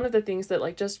 One of the things that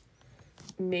like just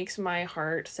makes my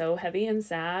heart so heavy and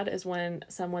sad is when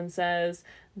someone says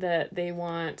that they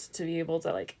want to be able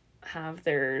to like have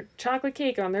their chocolate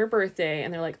cake on their birthday,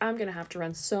 and they're like, I'm gonna have to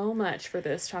run so much for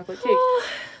this chocolate cake.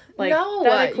 Like no,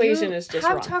 that equation is just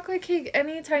wrong. Have chocolate cake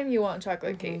anytime you want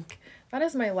chocolate cake. That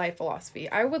is my life philosophy.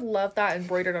 I would love that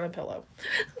embroidered on a pillow.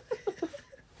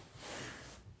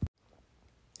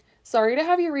 Sorry to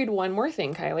have you read one more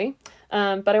thing, Kylie,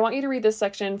 but I want you to read this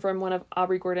section from one of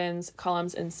Aubrey Gordon's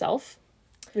columns in Self.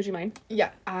 Would you mind?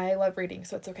 Yeah, I love reading,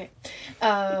 so it's okay.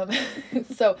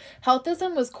 So,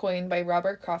 healthism was coined by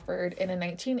Robert Crawford in a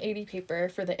 1980 paper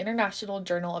for the International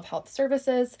Journal of Health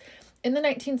Services. In the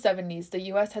 1970s, the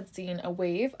U.S. had seen a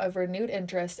wave of renewed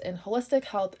interest in holistic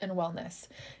health and wellness,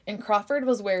 and Crawford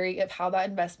was wary of how that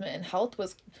investment in health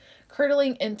was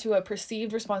curdling into a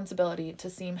perceived responsibility to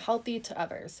seem healthy to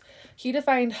others. He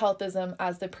defined healthism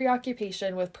as the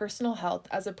preoccupation with personal health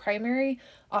as a primary,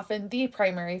 often the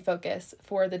primary focus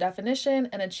for the definition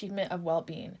and achievement of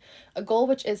well-being, a goal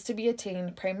which is to be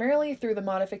attained primarily through the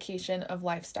modification of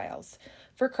lifestyles.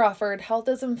 For Crawford,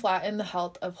 healthism flattened the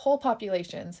health of whole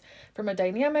populations from a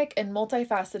dynamic and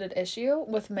multifaceted issue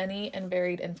with many and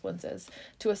varied influences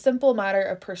to a simple matter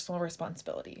of personal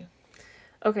responsibility.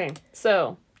 Okay,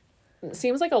 so it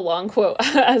seems like a long quote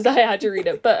as I had to read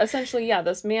it, but essentially, yeah,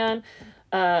 this man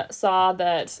saw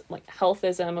that like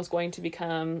healthism was going to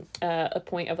become a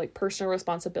point of like personal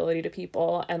responsibility to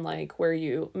people, and like where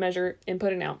you measure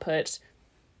input and output,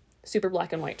 super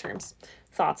black and white terms.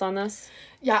 Thoughts on this?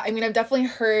 Yeah, I mean, I've definitely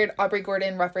heard Aubrey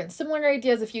Gordon reference similar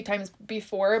ideas a few times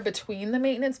before between the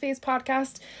Maintenance Phase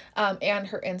podcast and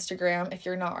her Instagram. If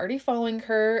you're not already following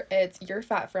her, it's Your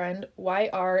Fat Friend,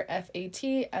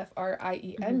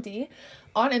 YRFATFRIEND.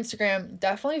 On Instagram,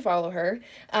 definitely follow her.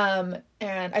 And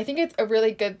I think it's a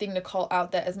really good thing to call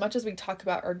out that as much as we talk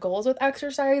about our goals with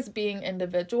exercise being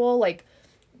individual, like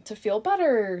to feel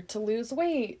better, to lose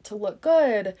weight, to look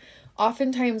good,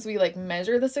 oftentimes we like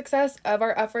measure the success of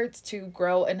our efforts to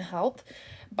grow in health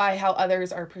by how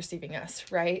others are perceiving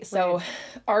us, right? So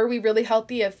are we really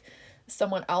healthy if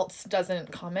someone else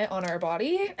doesn't comment on our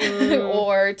body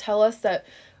or tell us that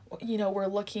we're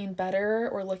looking better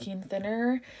or looking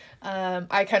thinner.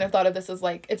 I kind of thought of this as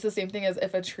like, it's the same thing as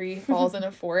if a tree falls in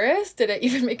a forest, did it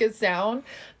even make a sound?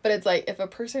 But it's like, if a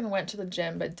person went to the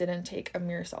gym but didn't take a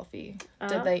mirror selfie,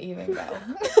 did they even go?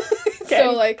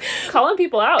 So like, calling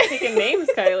people out, taking names,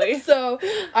 Kylie. So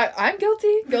I'm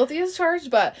guilty as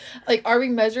charged, but like, are we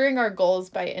measuring our goals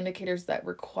by indicators that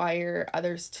require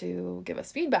others to give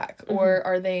us feedback, or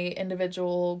are they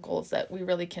individual goals that we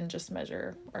really can just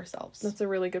measure ourselves? That's a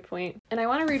really good point. And I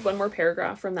want to read one more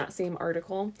paragraph from that same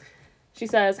article. She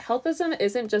says, healthism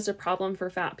isn't just a problem for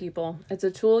fat people. It's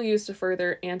a tool used to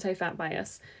further anti-fat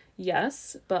bias.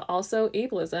 Yes, but also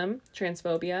ableism,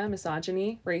 transphobia,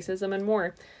 misogyny, racism, and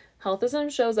more.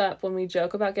 Healthism shows up when we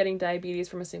joke about getting diabetes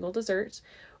from a single dessert,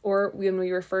 or when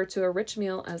we refer to a rich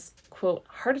meal as, quote,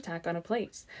 heart attack on a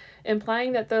plate,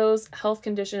 implying that those health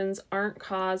conditions aren't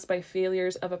caused by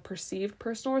failures of a perceived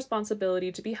personal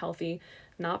responsibility to be healthy,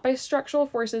 not by structural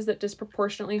forces that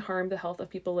disproportionately harm the health of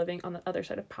people living on the other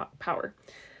side of power.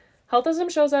 Healthism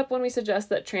shows up when we suggest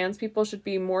that trans people should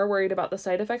be more worried about the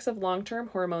side effects of long-term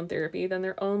hormone therapy than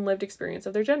their own lived experience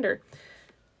of their gender,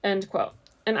 end quote.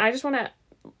 And I just want to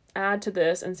add to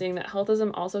this and saying that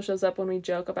healthism also shows up when we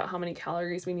joke about how many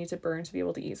calories we need to burn to be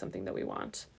able to eat something that we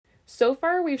want. So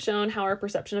far, we've shown how our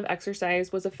perception of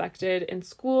exercise was affected in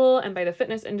school and by the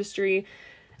fitness industry.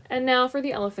 And now for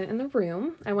the elephant in the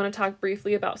room, I want to talk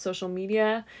briefly about social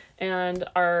media and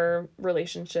our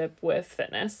relationship with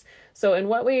fitness. So in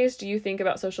what ways do you think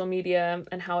about social media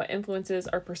and how it influences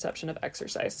our perception of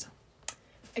exercise?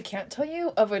 I can't tell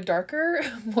you of a darker,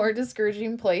 more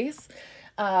discouraging place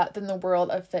than the world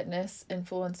of fitness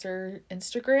influencer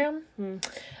Instagram.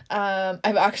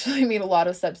 I've actually made a lot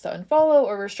of steps to unfollow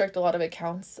or restrict a lot of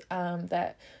accounts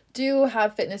that do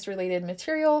have fitness related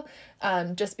material,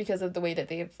 just because of the way that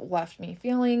they've left me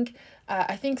feeling.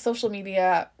 I think social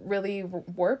media really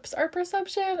warps our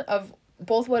perception of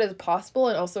both what is possible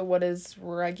and also what is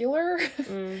regular.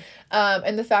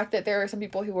 And the fact that there are some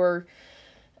people who are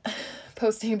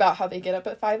posting about how they get up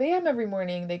at 5 a.m. every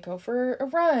morning, they go for a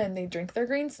run, they drink their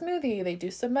green smoothie, they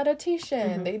do some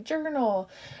meditation, they journal,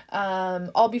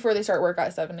 all before they start work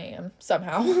at 7 a.m.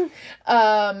 somehow.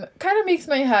 Kind of makes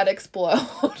my head explode.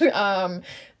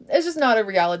 It's just not a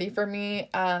reality for me.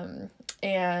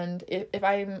 And if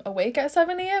I'm awake at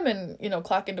 7 a.m. and,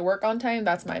 clock into work on time,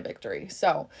 that's my victory.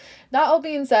 So that all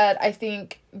being said, I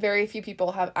think very few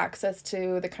people have access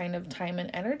to the kind of time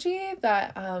and energy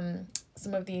that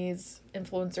some of these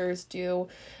influencers do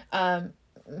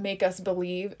make us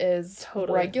believe is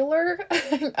regular.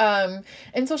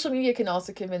 And social media can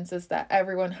also convince us that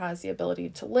everyone has the ability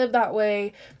to live that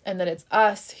way and that it's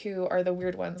us who are the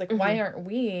weird ones. Like, why aren't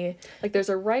we? Like, there's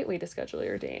a right way to schedule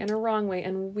your day and a wrong way,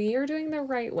 and we are doing the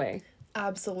right way.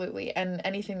 Absolutely. And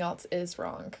anything else is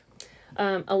wrong.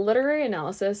 A literary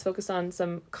analysis focused on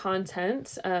some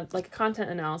content, like a content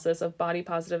analysis of body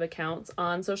positive accounts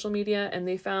on social media, and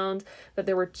they found that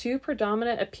there were two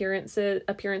predominant appearance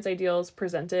ideals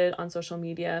presented on social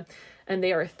media, and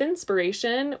they are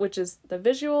thinspiration, which is the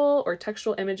visual or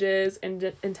textual images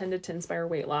intended to inspire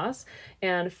weight loss,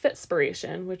 and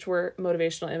fitspiration, which were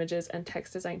motivational images and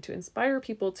text designed to inspire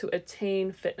people to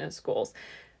attain fitness goals.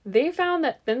 They found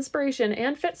that thinspiration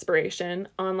and fitspiration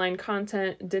online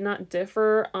content did not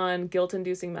differ on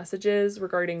guilt-inducing messages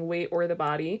regarding weight or the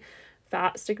body,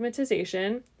 fat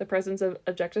stigmatization, the presence of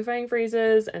objectifying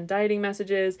phrases and dieting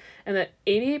messages, and that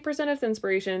 88% of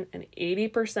thinspiration and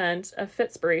 80% of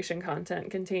fitspiration content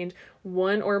contained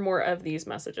one or more of these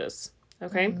messages.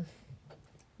 Okay?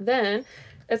 Then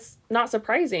it's not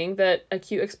surprising that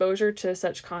acute exposure to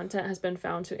such content has been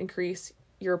found to increase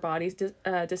your body's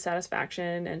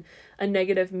dissatisfaction and a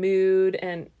negative mood,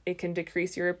 and it can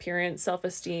decrease your appearance,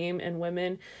 self-esteem in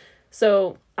women.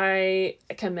 So I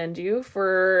commend you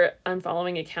for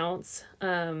unfollowing accounts,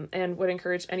 and would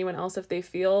encourage anyone else, if they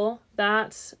feel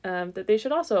that they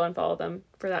should also unfollow them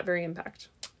for that very impact.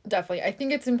 Definitely. I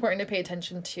think it's important to pay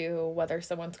attention to whether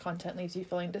someone's content leaves you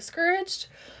feeling discouraged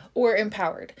or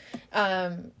empowered.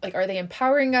 Like, are they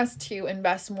empowering us to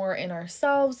invest more in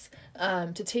ourselves,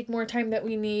 to take more time that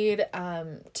we need,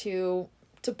 to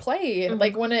play?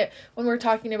 Like, when we're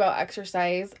talking about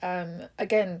exercise,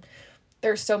 again,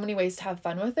 there's so many ways to have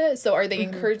fun with it. So are they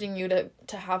encouraging you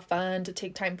to have fun, to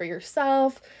take time for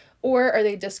yourself, or are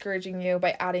they discouraging you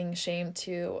by adding shame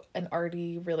to an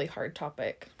already really hard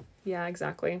topic? Yeah,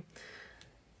 exactly.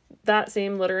 That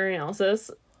same literary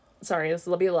analysis, sorry, this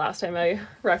will be the last time I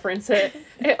reference it.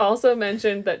 It also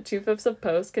mentioned that 2/5 of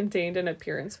posts contained an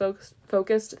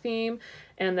appearance-focused theme,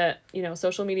 and that,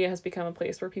 social media has become a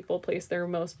place where people place their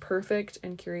most perfect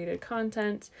and curated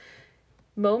content.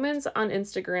 Moments on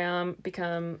Instagram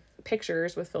become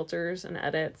pictures with filters and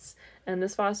edits, and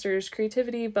this fosters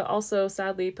creativity, but also,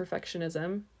 sadly,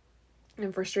 perfectionism.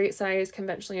 And for straight-sized,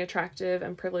 conventionally attractive,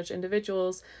 and privileged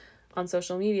individuals on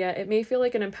social media, it may feel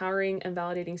like an empowering and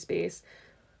validating space.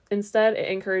 Instead, it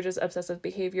encourages obsessive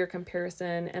behavior,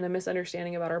 comparison, and a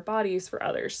misunderstanding about our bodies for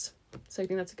others. So I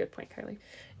think that's a good point, Kylie.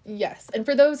 Yes, and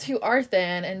for those who are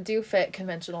thin and do fit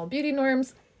conventional beauty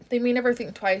norms, they may never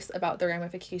think twice about the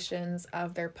ramifications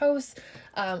of their posts,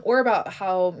 or about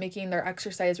how making their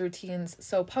exercise routines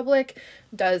so public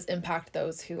does impact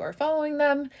those who are following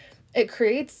them. It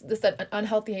creates this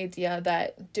unhealthy idea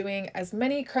that doing as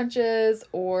many crunches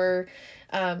or,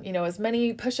 as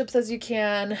many push-ups as you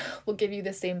can will give you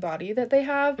the same body that they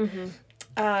have.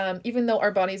 Even though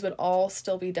our bodies would all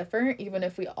still be different, even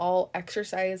if we all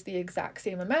exercise the exact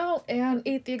same amount and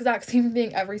ate the exact same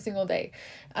thing every single day.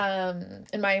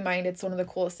 In my mind, it's one of the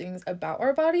coolest things about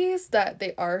our bodies that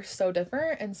they are so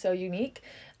different and so unique.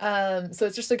 So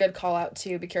it's just a good call out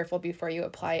to be careful before you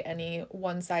apply any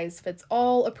one size fits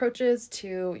all approaches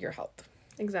to your health.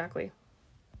 Exactly.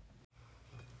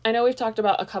 I know we've talked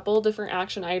about a couple different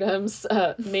action items,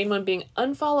 main one being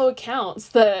unfollow accounts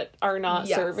that are not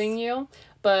serving you,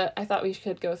 but I thought we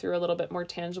could go through a little bit more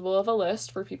tangible of a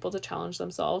list for people to challenge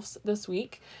themselves this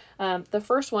week. The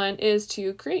first one is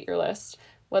to create your list,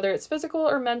 whether it's physical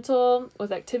or mental,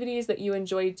 with activities that you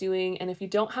enjoy doing, and if you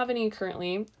don't have any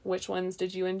currently, which ones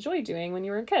did you enjoy doing when you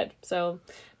were a kid? So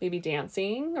maybe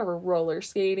dancing or roller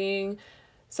skating.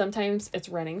 Sometimes it's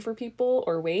running for people,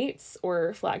 or weights,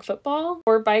 or flag football,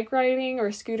 or bike riding, or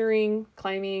scootering,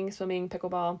 climbing, swimming,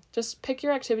 pickleball. Just pick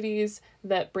your activities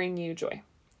that bring you joy.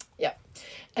 Yeah.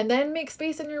 And then make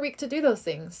space in your week to do those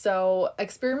things. So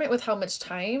experiment with how much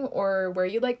time or where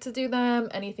you like to do them,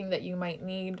 anything that you might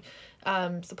need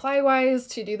supply-wise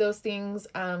to do those things,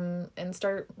 and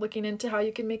start looking into how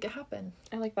you can make it happen.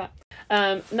 I like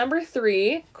that. Number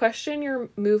 3, question your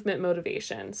movement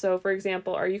motivation. So for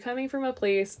example, are you coming from a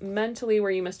place mentally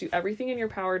where you must do everything in your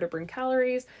power to burn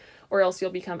calories, or else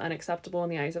you'll become unacceptable in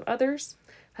the eyes of others?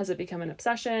 Has it become an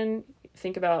obsession?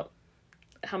 Think about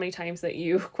how many times that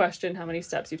you question how many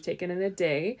steps you've taken in a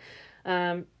day.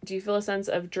 Do you feel a sense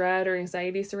of dread or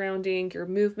anxiety surrounding your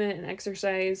movement and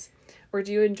exercise? Or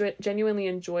do you genuinely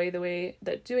enjoy the way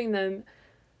that doing them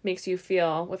makes you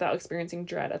feel without experiencing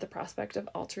dread at the prospect of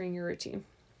altering your routine?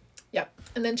 Yep.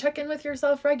 And then check in with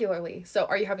yourself regularly. So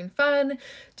are you having fun?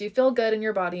 Do you feel good in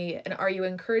your body? And are you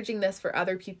encouraging this for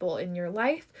other people in your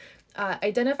life?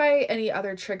 Identify any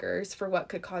other triggers for what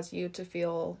could cause you to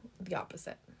feel the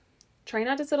opposite. Try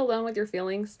not to sit alone with your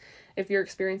feelings. If you're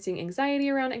experiencing anxiety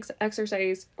around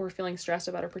exercise or feeling stressed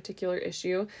about a particular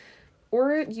issue,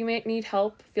 or you may need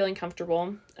help feeling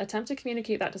comfortable, attempt to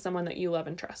communicate that to someone that you love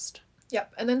and trust.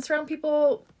 Yep. And then surround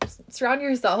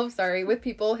yourself, with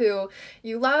people who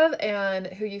you love and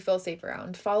who you feel safe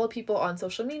around. Follow people on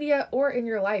social media or in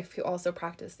your life who also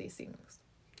practice these things.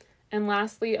 And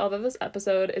lastly, although this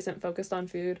episode isn't focused on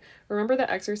food, remember that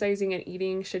exercising and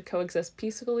eating should coexist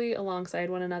peacefully alongside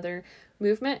one another.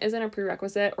 Movement isn't a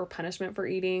prerequisite or punishment for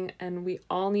eating, and we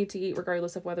all need to eat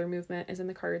regardless of whether movement is in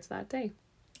the cards that day.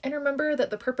 And remember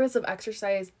that the purpose of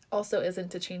exercise also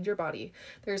isn't to change your body.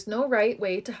 There's no right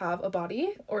way to have a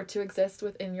body or to exist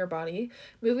within your body.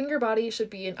 Moving your body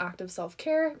should be an act of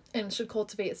self-care and should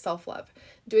cultivate self-love.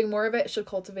 Doing more of it should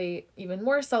cultivate even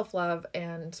more self-love,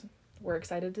 and we're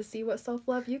excited to see what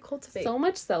self-love you cultivate. So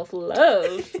much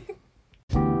self-love.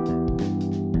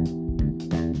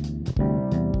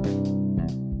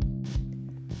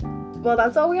 Well,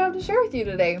 that's all we have to share with you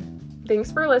today.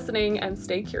 Thanks for listening, and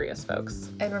stay curious,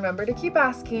 folks. And remember to keep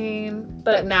asking,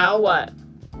 but now what?